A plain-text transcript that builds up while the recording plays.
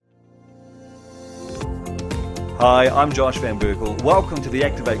Hi, I'm Josh Van Berkel. Welcome to the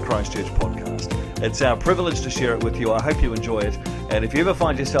Activate Christchurch podcast. It's our privilege to share it with you. I hope you enjoy it. And if you ever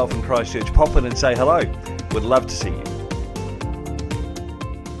find yourself in Christchurch, pop in and say hello. We'd love to see you.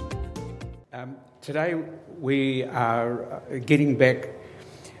 Today we are getting back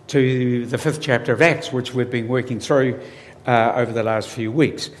to the 5th chapter of Acts, which we've been working through over the last few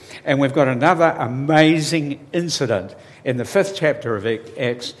weeks. And we've got another amazing incident in the 5th chapter of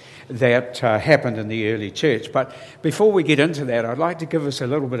Acts that happened in the early church. But before we get into that, I'd like to give us a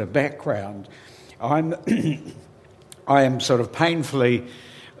little bit of background. I am sort of painfully,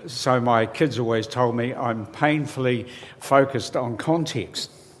 so my kids always told me, I'm painfully focused on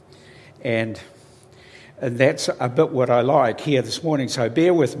context. And that's a bit what I like here this morning, so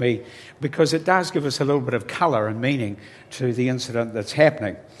bear with me, because it does give us a little bit of colour and meaning to the incident that's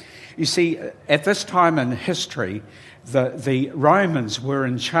happening. You see, at this time in history, the Romans were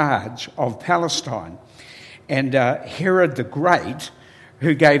in charge of Palestine, and Herod the Great,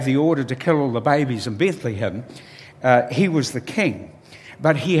 who gave the order to kill all the babies in Bethlehem, he was the king.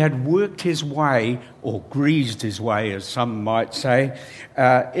 But he had worked his way, or greased his way, as some might say,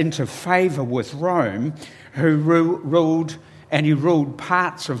 into favour with Rome, who ruled, and he ruled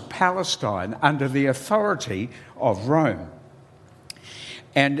parts of Palestine under the authority of Rome.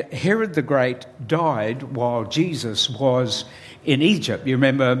 And Herod the Great died while Jesus was in Egypt. You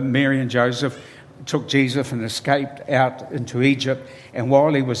remember Mary and Joseph took Jesus and escaped out into Egypt, and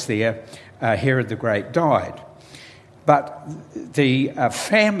while he was there, Herod the Great died. But the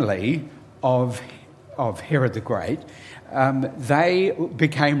family of Herod the Great, they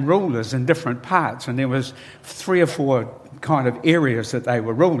became rulers in different parts, and there was 3 or 4 kind of areas that they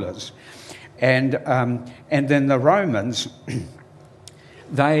were rulers. And then the Romans,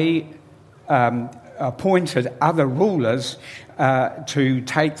 they appointed other rulers to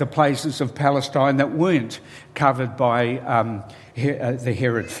take the places of Palestine that weren't covered by the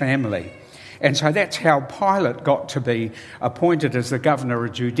Herod family. And so that's how Pilate got to be appointed as the governor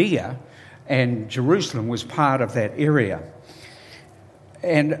of Judea, and Jerusalem was part of that area.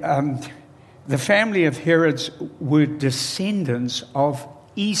 And the family of Herods were descendants of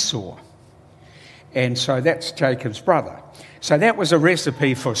Esau. And so that's Jacob's brother. So that was a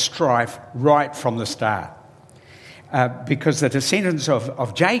recipe for strife right from the start. Because the descendants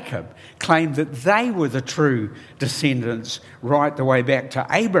of Jacob claimed that they were the true descendants right the way back to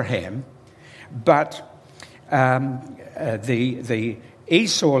Abraham. But the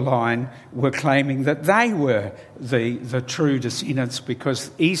Esau line were claiming that they were the true descendants,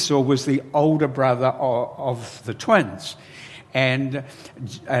 because Esau was the older brother of the twins. And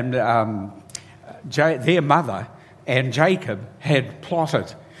their mother and Jacob had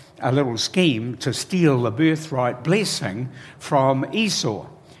plotted a little scheme to steal the birthright blessing from Esau.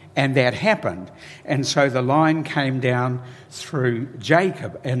 And that happened. And so the line came down through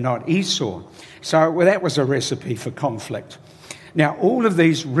Jacob and not Esau. So that was a recipe for conflict. Now, all of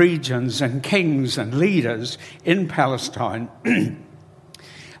these regions and kings and leaders in Palestine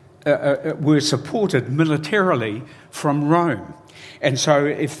were supported militarily from Rome. And so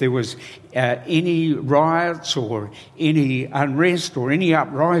if there was any riots or any unrest or any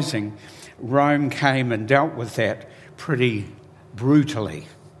uprising, Rome came and dealt with that pretty brutally.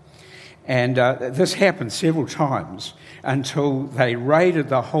 And this happened several times until they raided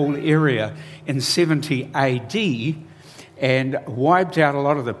the whole area in 70 AD and wiped out a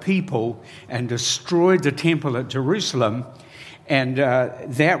lot of the people and destroyed the temple at Jerusalem. And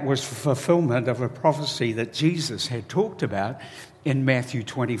that was fulfillment of a prophecy that Jesus had talked about in Matthew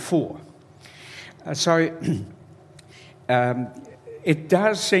 24. So it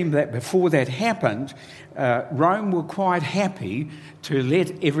does seem that before that happened, Rome were quite happy to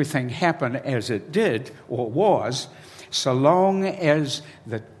let everything happen as it did, or was, so long as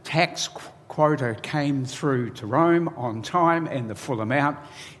the tax quota came through to Rome on time and the full amount.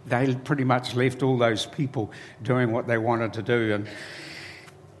 They pretty much left all those people doing what they wanted to do and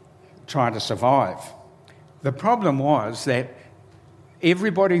trying to survive. The problem was that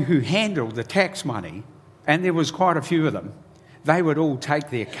everybody who handled the tax money, and there was quite a few of them, they would all take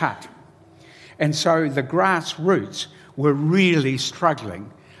their cut. And so the grassroots were really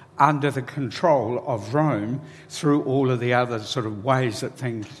struggling under the control of Rome through all of the other sort of ways that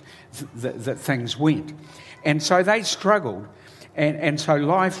things went. And so they struggled, and so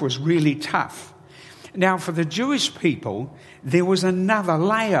life was really tough. Now, for the Jewish people, there was another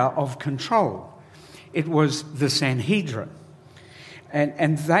layer of control. It was the Sanhedrin.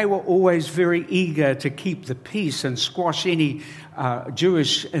 And they were always very eager to keep the peace and squash any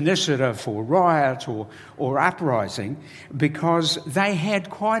Jewish initiative or riot or uprising, because they had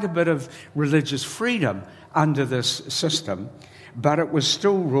quite a bit of religious freedom under this system, but it was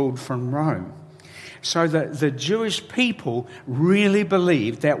still ruled from Rome. So the Jewish people really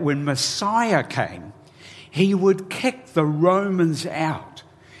believed that when Messiah came, he would kick the Romans out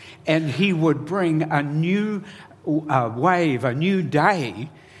and he would bring a new wave, a new day,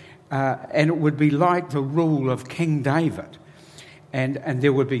 and it would be like the rule of King David. And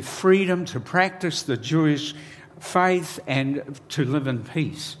there would be freedom to practice the Jewish faith and to live in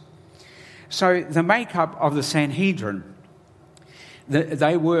peace. So the makeup of the Sanhedrin,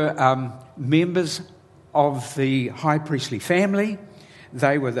 they were members of the high priestly family.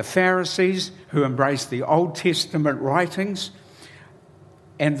 They were the Pharisees who embraced the Old Testament writings,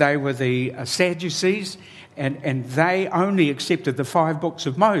 and they were the Sadducees, and they only accepted the 5 books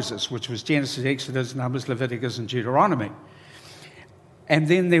of Moses, which was Genesis, Exodus, Numbers, Leviticus, and Deuteronomy. And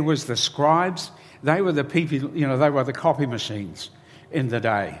then there was the scribes. They were the people, they were the copy machines in the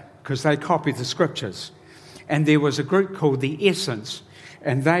day, because they copied the scriptures. And there was a group called the Essence,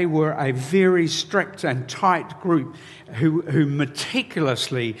 and they were a very strict and tight group who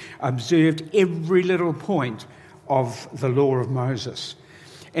meticulously observed every little point of the law of Moses.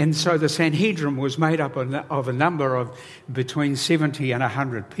 And so the Sanhedrin was made up of a number of between 70 and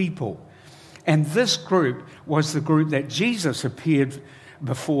 100 people. And this group was the group that Jesus appeared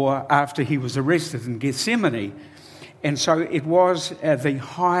before after he was arrested in Gethsemane. And so it was the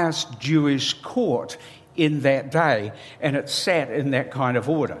highest Jewish court in that day, and it sat in that kind of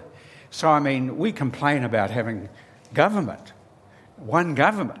order. So, we complain about having government, one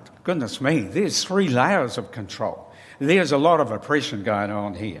government. Goodness me, there's 3 layers of control. There's a lot of oppression going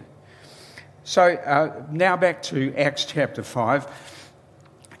on here. So now back to Acts chapter 5,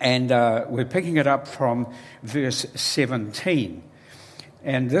 and we're picking it up from verse 17.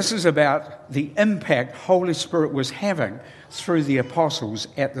 And this is about the impact Holy Spirit was having through the apostles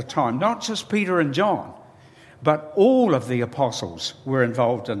at the time. Not just Peter and John, but all of the apostles were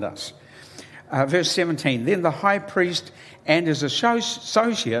involved in this. Verse 17, then the high priest and his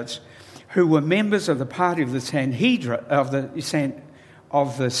associates, who were members of the party of the Sanhedrin,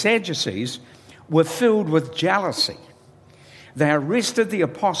 of the Sadducees, were filled with jealousy. They arrested the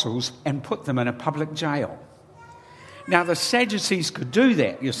apostles and put them in a public jail. Now, the Sadducees could do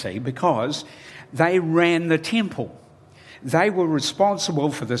that, you see, because they ran the temple. They were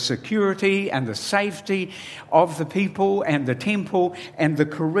responsible for the security and the safety of the people and the temple and the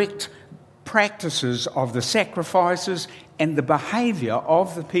correct practices of the sacrifices and the behaviour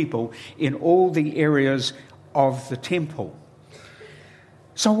of the people in all the areas of the temple.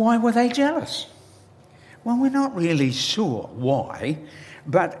 So why were they jealous? Well, we're not really sure why,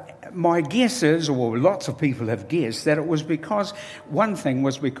 but my guess is, or lots of people have guessed, that it was because, one thing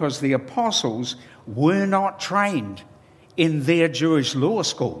was because the apostles were not trained in their Jewish law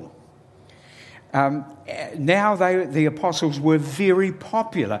school. Now the apostles were very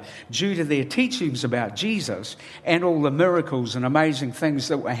popular due to their teachings about Jesus and all the miracles and amazing things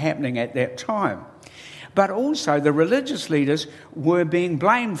that were happening at that time. But also the religious leaders were being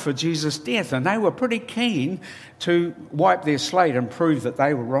blamed for Jesus' death, and they were pretty keen to wipe their slate and prove that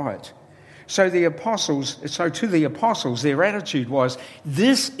they were right. So to the apostles, their attitude was,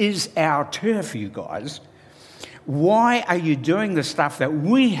 this is our turf, you guys. Why are you doing the stuff that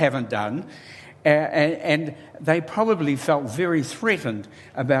we haven't done? And they probably felt very threatened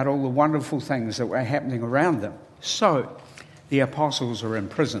about all the wonderful things that were happening around them. So the apostles are in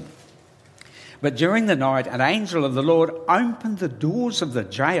prison. But during the night, an angel of the Lord opened the doors of the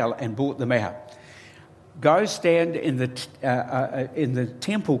jail and brought them out. Go stand in the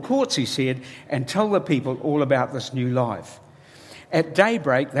temple courts, he said, and tell the people all about this new life. At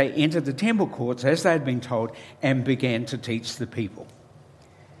daybreak, they entered the temple courts as they had been told and began to teach the people.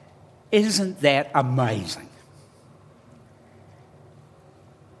 Isn't that amazing?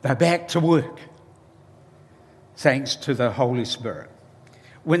 They're back to work, thanks to the Holy Spirit.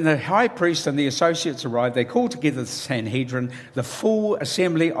 When the high priest and the associates arrived, they called together the Sanhedrin, the full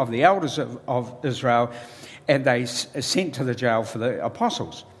assembly of the elders of Israel, and they sent to the jail for the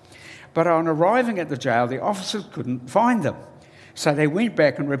apostles. But on arriving at the jail, the officers couldn't find them. So they went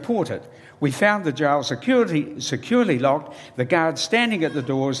back and reported, we found the jail securely locked, the guards standing at the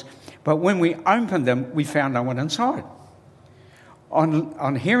doors, but when we opened them, we found no one inside.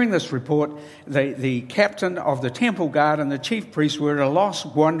 On hearing this report, the captain of the temple guard and the chief priest were at a loss,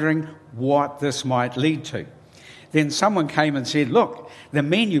 wondering what this might lead to. Then someone came and said, look, the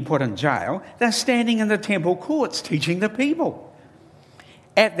men you put in jail, they're standing in the temple courts teaching the people.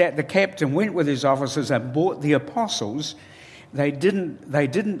 At that, the captain went with his officers and brought the apostles. They did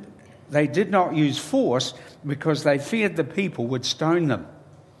not use force because they feared the people would stone them.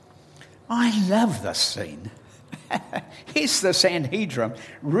 I love this scene. Here's the Sanhedrin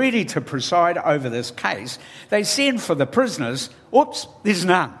ready to preside over this case. They send for the prisoners. Oops, there's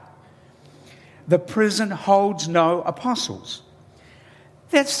none. The prison holds no apostles.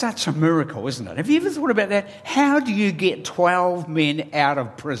 That's such a miracle, isn't it? Have you ever thought about that? How do you get 12 men out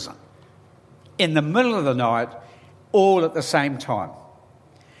of prison in the middle of the night, all at the same time?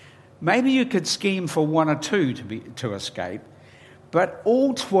 Maybe you could scheme for one or two to escape, but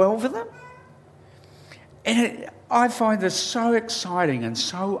all 12 of them? And I find this so exciting and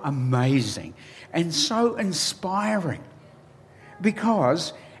so amazing and so inspiring,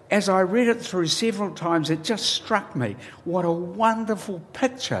 because as I read it through several times, it just struck me what a wonderful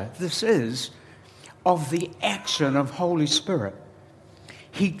picture this is of the action of Holy Spirit.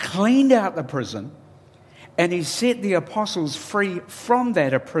 He cleaned out the prison and he set the apostles free from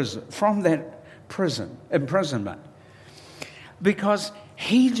that imprisonment, because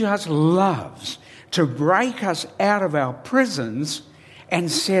he just loves to break us out of our prisons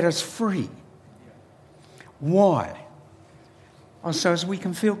and set us free. Why? Oh, so as we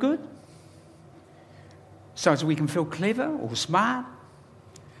can feel good? So as we can feel clever or smart?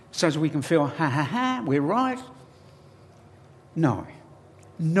 So as we can feel, we're right? No,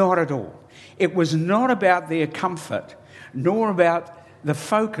 not at all. It was not about their comfort, nor about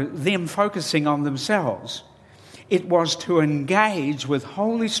them focusing on themselves. It was to engage with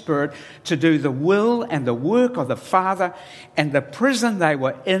Holy Spirit to do the will and the work of the Father, and the prison they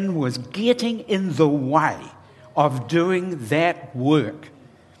were in was getting in the way of doing that work.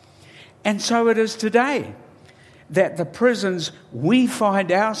 And so it is today that the prisons we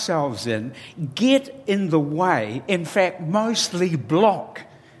find ourselves in get in the way, in fact, mostly block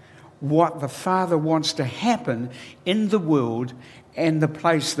what the Father wants to happen in the world and the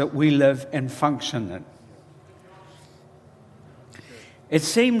place that we live and function in. It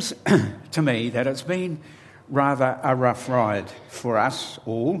seems to me that it's been rather a rough ride for us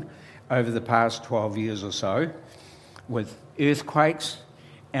all over the past 12 years or so, with earthquakes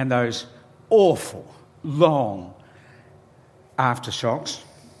and those awful, long aftershocks,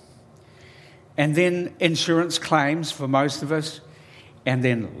 and then insurance claims for most of us, and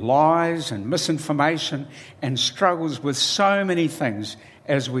then lies and misinformation and struggles with so many things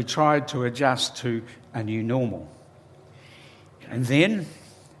as we tried to adjust to a new normal. And then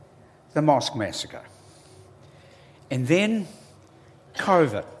the mosque massacre. And then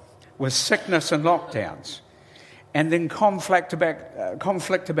COVID with sickness and lockdowns. And then conflict about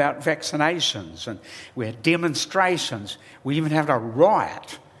vaccinations. And we had demonstrations. We even had a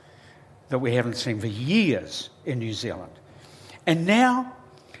riot that we haven't seen for years in New Zealand. And now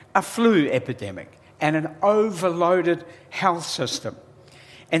a flu epidemic and an overloaded health system.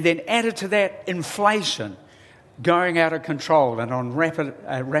 And then added to that, inflation going out of control and on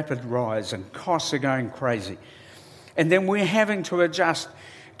rapid rise, and costs are going crazy. And then we're having to adjust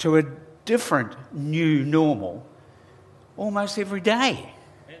to a different new normal almost every day.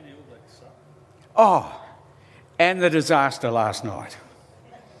 And the All Blacks suck. Oh, and the disaster last night,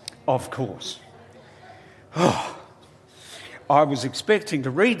 of course. Oh, I was expecting to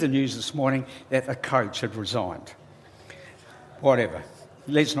read the news this morning that the coach had resigned. Whatever,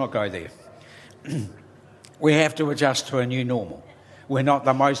 let's not go there. We have to adjust to a new normal. We're not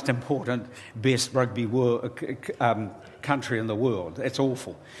the most important, best rugby country in the world. It's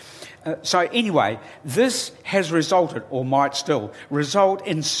awful. So anyway, this has resulted, or might still result,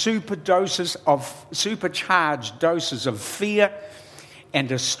 in supercharged doses of fear and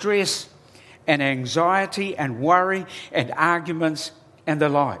distress and anxiety and worry and arguments and the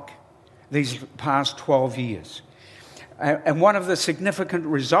like these past 12 years. And one of the significant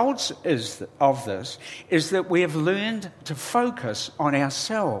results of this is that we have learned to focus on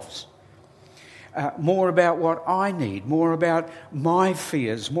ourselves. More about what I need, more about my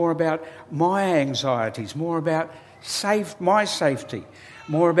fears, more about my anxieties, more about my safety,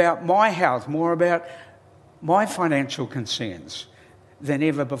 more about my health, more about my financial concerns than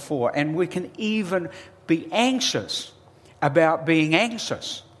ever before. And we can even be anxious about being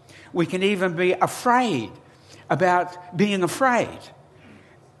anxious. We can even be afraid about being afraid.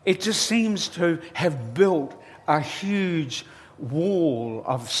 It just seems to have built a huge wall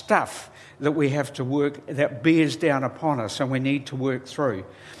of stuff that we have to work, that bears down upon us and we need to work through.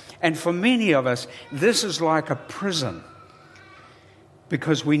 And for many of us, this is like a prison,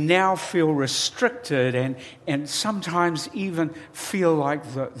 because we now feel restricted and sometimes even feel like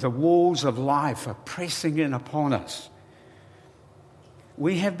the walls of life are pressing in upon us.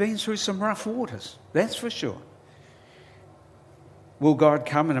 We have been through some rough waters, that's for sure. Will God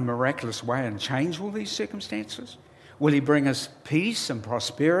come in a miraculous way and change all these circumstances? Will he bring us peace and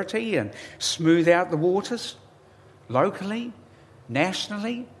prosperity and smooth out the waters locally,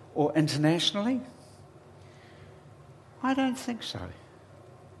 nationally, or internationally? I don't think so.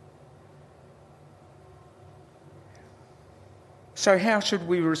 So how should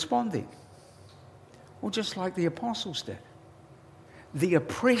we respond then? Well, just like the apostles did. The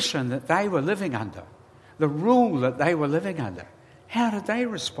oppression that they were living under, the rule that they were living under, how did they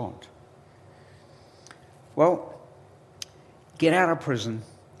respond? Well, get out of prison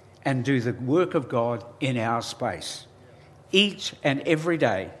and do the work of God in our space, each and every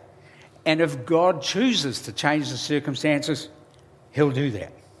day. And if God chooses to change the circumstances, he'll do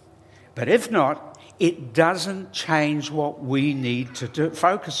that. But if not, it doesn't change what we need to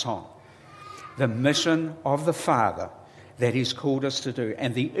focus on. The mission of the Father that he's called us to do.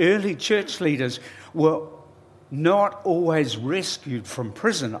 And the early church leaders were not always rescued from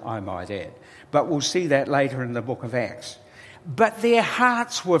prison, I might add. But we'll see that later in the book of Acts. But their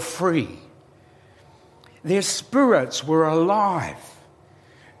hearts were free. Their spirits were alive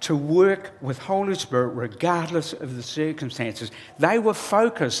to work with Holy Spirit regardless of the circumstances. They were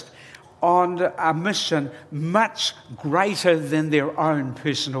focused on a mission much greater than their own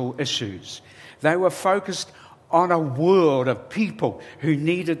personal issues. They were focused on a world of people who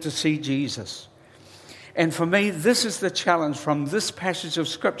needed to see Jesus. And for me, this is the challenge from this passage of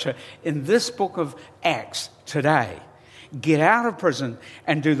Scripture in this book of Acts today. Get out of prison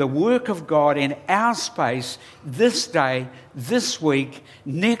and do the work of God in our space this day, this week,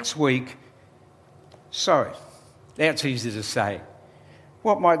 next week. So, that's easy to say.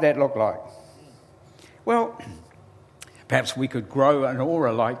 What might that look like? Well, perhaps we could grow an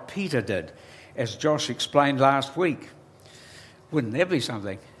aura like Peter did, as Josh explained last week. Wouldn't that be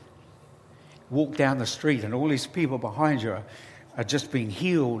something? Walk down the street and all these people behind you are just being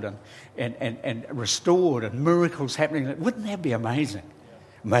healed and restored and miracles happening. Wouldn't that be amazing?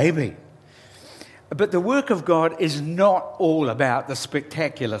 Maybe. But the work of God is not all about the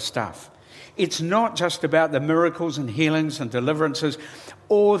spectacular stuff. It's not just about the miracles and healings and deliverances,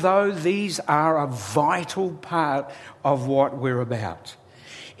 although these are a vital part of what we're about.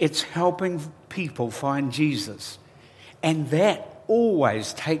 It's helping people find Jesus. And that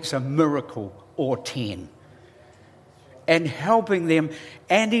always takes a miracle or 10. And helping them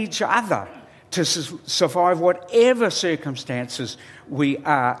and each other to survive whatever circumstances we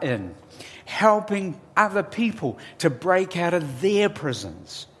are in. Helping other people to break out of their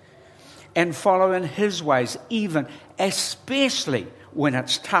prisons and follow in his ways, even especially when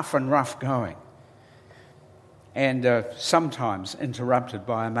it's tough and rough going. And sometimes interrupted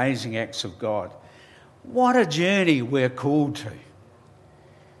by amazing acts of God. What a journey we're called to.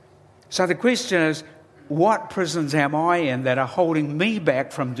 So the question is, what prisons am I in that are holding me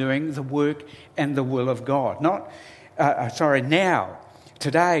back from doing the work and the will of God? Now,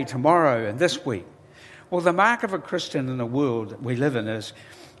 today, tomorrow, and this week. Well, the mark of a Christian in the world that we live in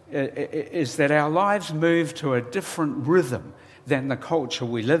is that our lives move to a different rhythm than the culture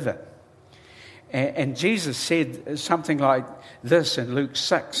we live in. And Jesus said something like this in Luke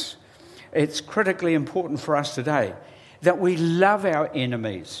 6. It's critically important for us today that we love our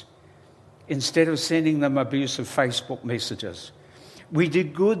enemies instead of sending them abusive Facebook messages. We do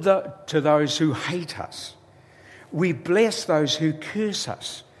good to those who hate us. We bless those who curse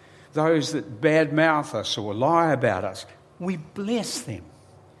us, those that badmouth us or lie about us. We bless them.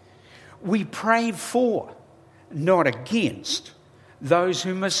 We pray for, not against, those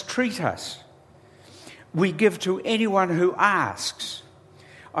who mistreat us. We give to anyone who asks.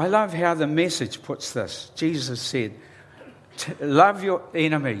 I love how the Message puts this. Jesus said, love your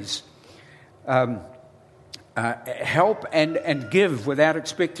enemies, help and give without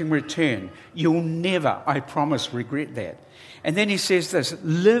expecting return. You'll never, I promise, regret that. And then he says this,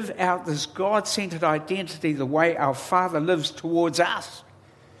 live out this God-centered identity the way our Father lives towards us,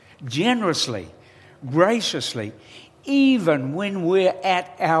 generously, graciously, even when we're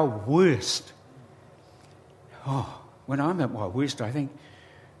at our worst. Oh, when I'm at my worst, I think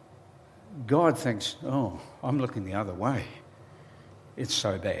God thinks, oh, I'm looking the other way. It's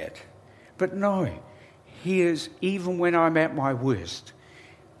so bad. But no, he is, even when I'm at my worst,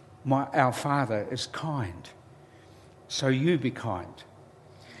 our Father is kind. So you be kind.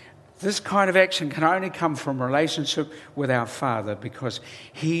 This kind of action can only come from a relationship with our Father because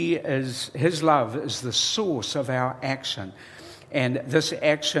His love is the source of our action. And this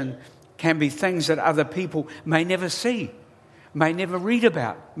action can be things that other people may never see, may never read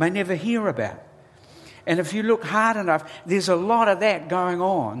about, may never hear about. And if you look hard enough, there's a lot of that going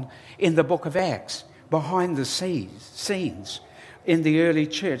on in the book of Acts, behind the scenes in the early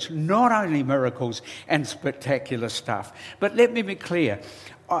church. Not only miracles and spectacular stuff. But let me be clear,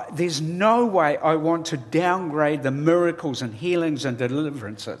 there's no way I want to downgrade the miracles and healings and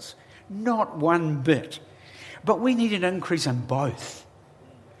deliverances. Not one bit. But we need an increase in both.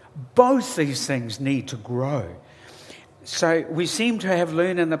 Both these things need to grow. So we seem to have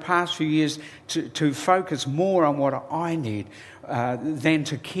learned in the past few years to focus more on what I need than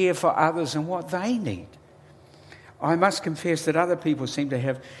to care for others and what they need. I must confess that other people seem to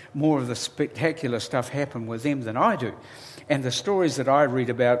have more of the spectacular stuff happen with them than I do. And the stories that I read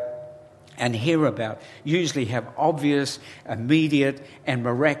about and hear about usually have obvious, immediate and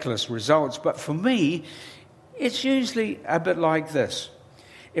miraculous results. But for me, it's usually a bit like this.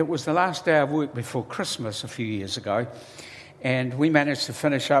 It was the last day of work before Christmas a few years ago, and we managed to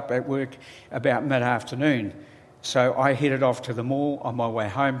finish up at work about mid-afternoon. So I headed off to the mall on my way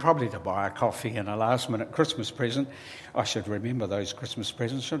home, probably to buy a coffee and a last-minute Christmas present. I should remember those Christmas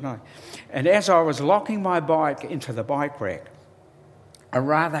presents, shouldn't I? And as I was locking my bike into the bike rack, a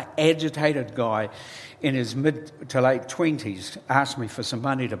rather agitated guy in his mid to late 20s asked me for some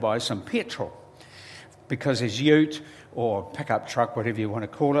money to buy some petrol because his ute or pickup truck, whatever you want to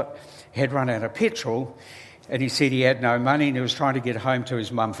call it, had run out of petrol, and he said he had no money and he was trying to get home to his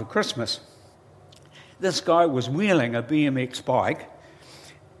mum for Christmas. This guy was wheeling a BMX bike,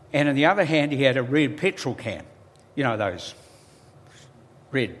 and on the other hand he had a red petrol can. You know, those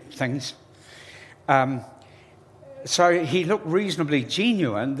red things. So he looked reasonably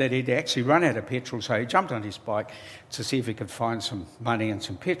genuine that he'd actually run out of petrol, so he jumped on his bike to see if he could find some money and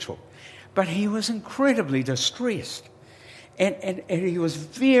some petrol. But he was incredibly distressed. And he was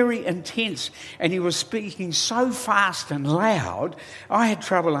very intense, and he was speaking so fast and loud, I had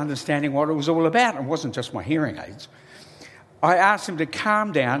trouble understanding what it was all about. It wasn't just my hearing aids. I asked him to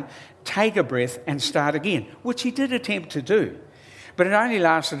calm down, take a breath, and start again, which he did attempt to do. But it only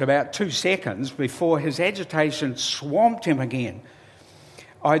lasted about 2 seconds before his agitation swamped him again.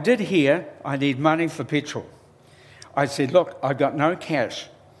 I did hear, I need money for petrol. I said, look, I've got no cash.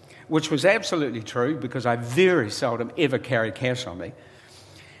 Which was absolutely true because I very seldom ever carry cash on me.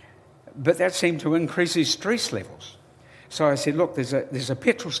 But that seemed to increase his stress levels. So I said, look, there's a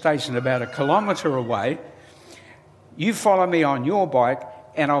petrol station about 1 kilometre away. You follow me on your bike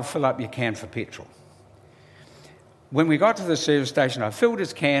and I'll fill up your can for petrol. When we got to the service station, I filled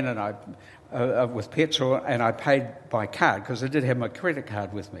his can with petrol and I paid by card because I did have my credit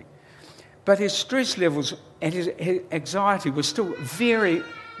card with me. But his stress levels and his anxiety was still very,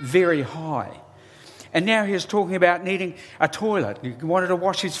 very high. And now he was talking about needing a toilet. He wanted to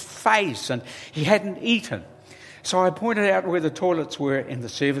wash his face and he hadn't eaten. So I pointed out where the toilets were in the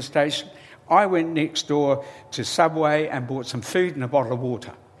service station. I went next door to Subway and bought some food and a bottle of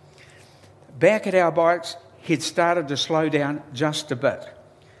water. Back at our bikes, he'd started to slow down just a bit.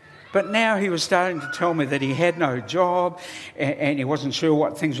 But now he was starting to tell me that he had no job and he wasn't sure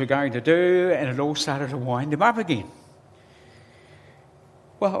what things were going to do, and it all started to wind him up again.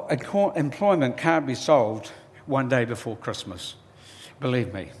 Well, employment can't be solved one day before Christmas,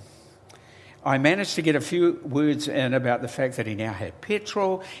 believe me. I managed to get a few words in about the fact that he now had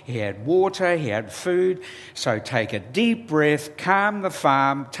petrol, he had water, he had food. So take a deep breath, calm the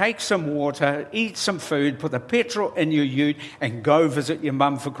farm, take some water, eat some food, put the petrol in your ute and go visit your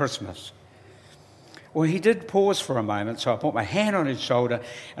mum for Christmas. Well, he did pause for a moment, so I put my hand on his shoulder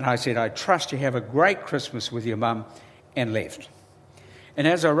and I said, I trust you have a great Christmas with your mum, and left. And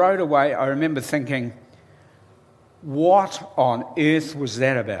as I rode away, I remember thinking, what on earth was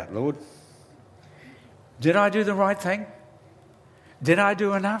that about, Lord? Did I do the right thing? Did I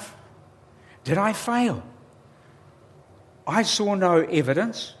do enough? Did I fail? I saw no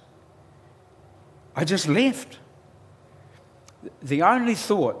evidence. I just left. The only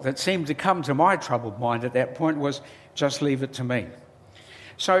thought that seemed to come to my troubled mind at that point was, just leave it to me.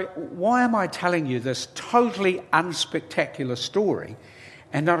 So why am I telling you this totally unspectacular story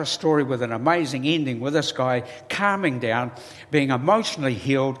and not a story with an amazing ending with this guy calming down, being emotionally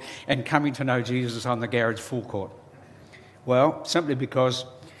healed and coming to know Jesus on the garage forecourt? Well, simply because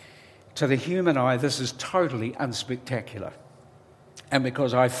to the human eye this is totally unspectacular. And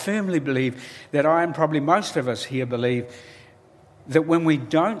because I firmly believe that I and probably most of us here believe that when we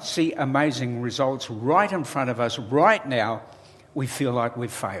don't see amazing results right in front of us right now, we feel like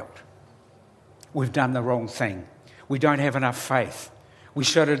we've failed. We've done the wrong thing. We don't have enough faith. We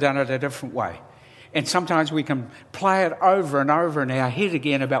should have done it a different way. And sometimes we can play it over and over in our head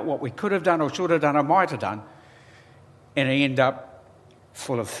again about what we could have done or should have done or might have done, and end up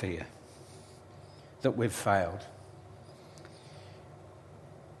full of fear. that we've failed.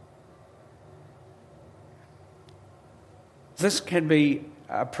 This can be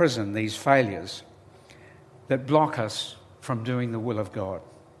a prison, these failures, that block us from doing the will of God.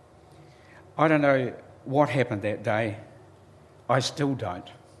 I don't know what happened that day. I still don't.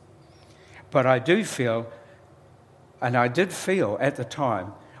 But I do feel, and I did feel at the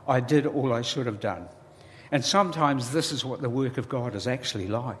time, I did all I should have done. And sometimes this is what the work of God is actually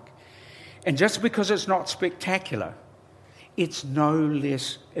like. And just because it's not spectacular, it's no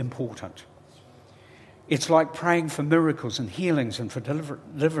less important. It's like praying for miracles and healings and for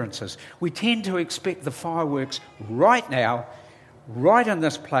deliverances. We tend to expect the fireworks right now, right in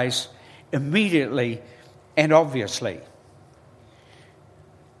this place, immediately and obviously.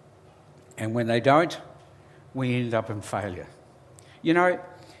 And when they don't, we end up in failure. You know,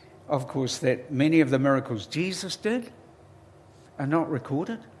 of course, that many of the miracles Jesus did are not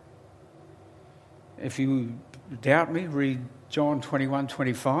recorded. If you doubt me, read John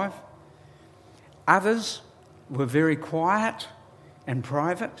 21:25. Others were very quiet and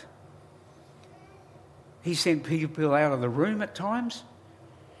private. He sent people out of the room at times.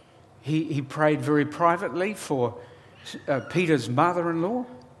 He prayed very privately for Peter's mother-in-law,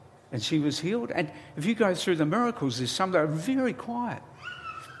 and she was healed. And if you go through the miracles, there's some that are very quiet.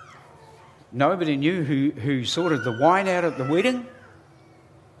 Nobody knew who sorted the wine out at the wedding.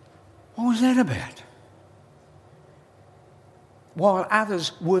 What was that about? While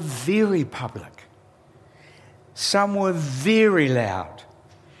others were very public. Some were very loud.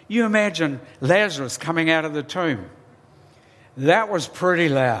 You imagine Lazarus coming out of the tomb. That was pretty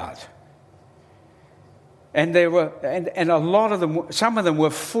loud. And there were, and a lot of them, some of them were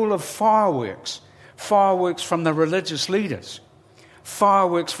full of fireworks. Fireworks from the religious leaders.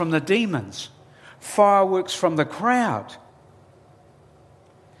 Fireworks from the demons. Fireworks from the crowd.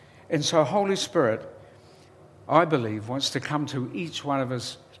 And so Holy Spirit, I believe, wants to come to each one of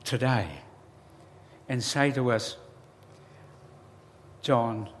us today and say to us,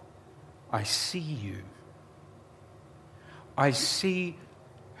 John, I see you. I see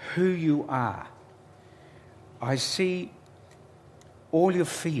who you are. I see all your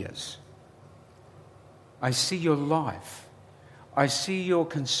fears. I see your life. I see your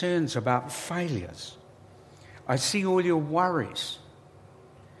concerns about failures. I see all your worries.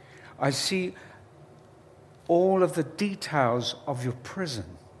 I see all of the details of your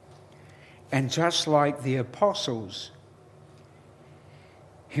prison. And just like the apostles,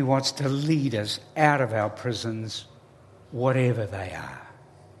 he wants to lead us out of our prisons, whatever they are.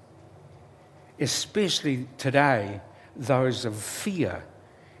 Especially today, those of fear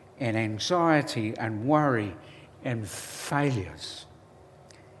and anxiety and worry and failures.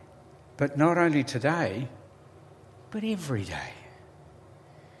 But not only today, but every day.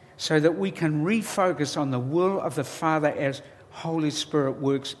 So that we can refocus on the will of the Father as Holy Spirit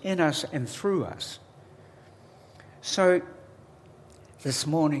works in us and through us. So this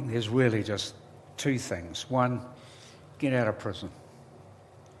morning there's really just two things. One, get out of prison.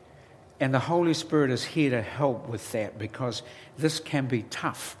 And the Holy Spirit is here to help with that, because this can be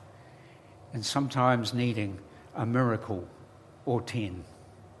tough and sometimes needing a miracle or 10.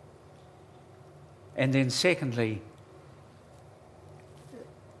 And then secondly,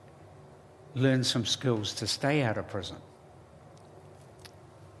 learn some skills to stay out of prison.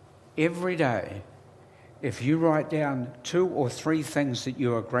 Every day, if you write down 2 or 3 things that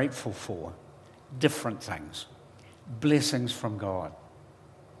you are grateful for, different things, blessings from God.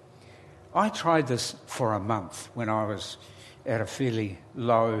 I tried this for a month when I was at a fairly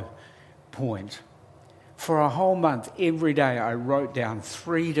low point. For a whole month, every day I wrote down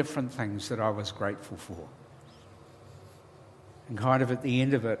 3 different things that I was grateful for. And kind of at the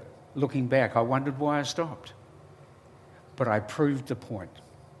end of it, looking back, I wondered why I stopped. But I proved the point.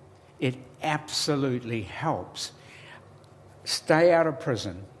 It absolutely helps stay out of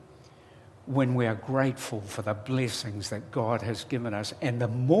prison when we are grateful for the blessings that God has given us. And the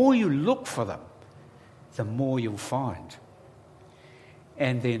more you look for them, the more you'll find.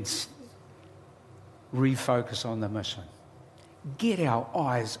 And then refocus on the mission. Get our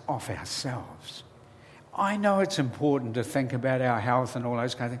eyes off ourselves. I know it's important to think about our health and all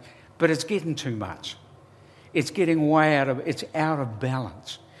those kind of things, but it's getting too much. It's getting it's out of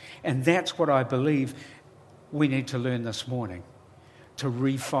balance. And that's what I believe we need to learn this morning, to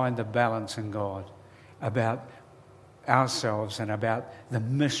refine the balance in God about ourselves and about the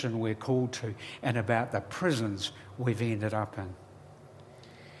mission we're called to and about the prisons we've ended up in.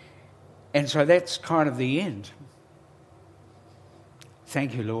 And so that's kind of the end.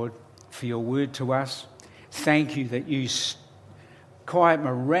 Thank you, Lord, for your word to us. Thank you that you quite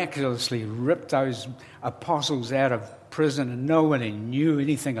miraculously ripped those apostles out of prison and no one knew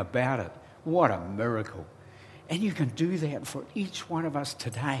anything about it. What a miracle. And you can do that for each one of us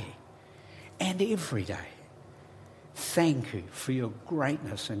today and every day. Thank you for your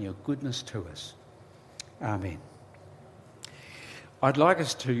greatness and your goodness to us. Amen. I'd like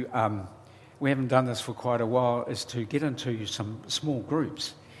us to, we haven't done this for quite a while, is to get into some small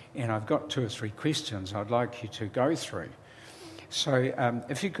groups. And I've got 2 or 3 questions I'd like you to go through. So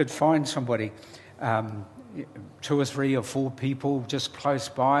if you could find somebody, 2 or 3 or 4 people just close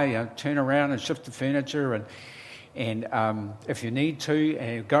by, turn around and shift the furniture, and if you need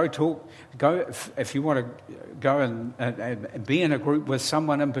to, go talk. Go if you want to go and be in a group with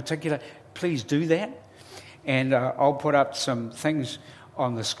someone in particular, please do that. And I'll put up some things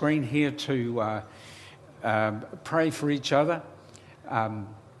on the screen here to pray for each other,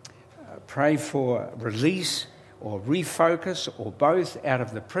 pray for release or refocus or both out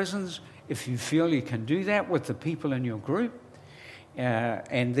of the prisons, if you feel you can do that with the people in your group,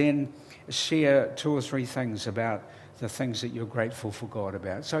 and then share 2 or 3 things about the things that you're grateful for God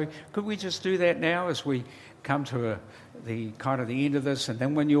about. So could we just do that now as we come to the end of this, and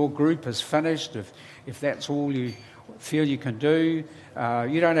then when your group is finished, if that's all you feel you can do,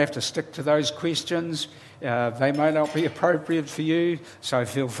 you don't have to stick to those questions. They may not be appropriate for you, so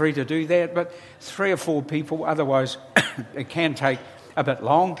feel free to do that. But 3 or 4 people, otherwise it can take a bit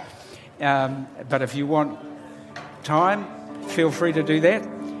long. But if you want time, feel free to do that.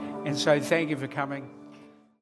 And so thank you for coming.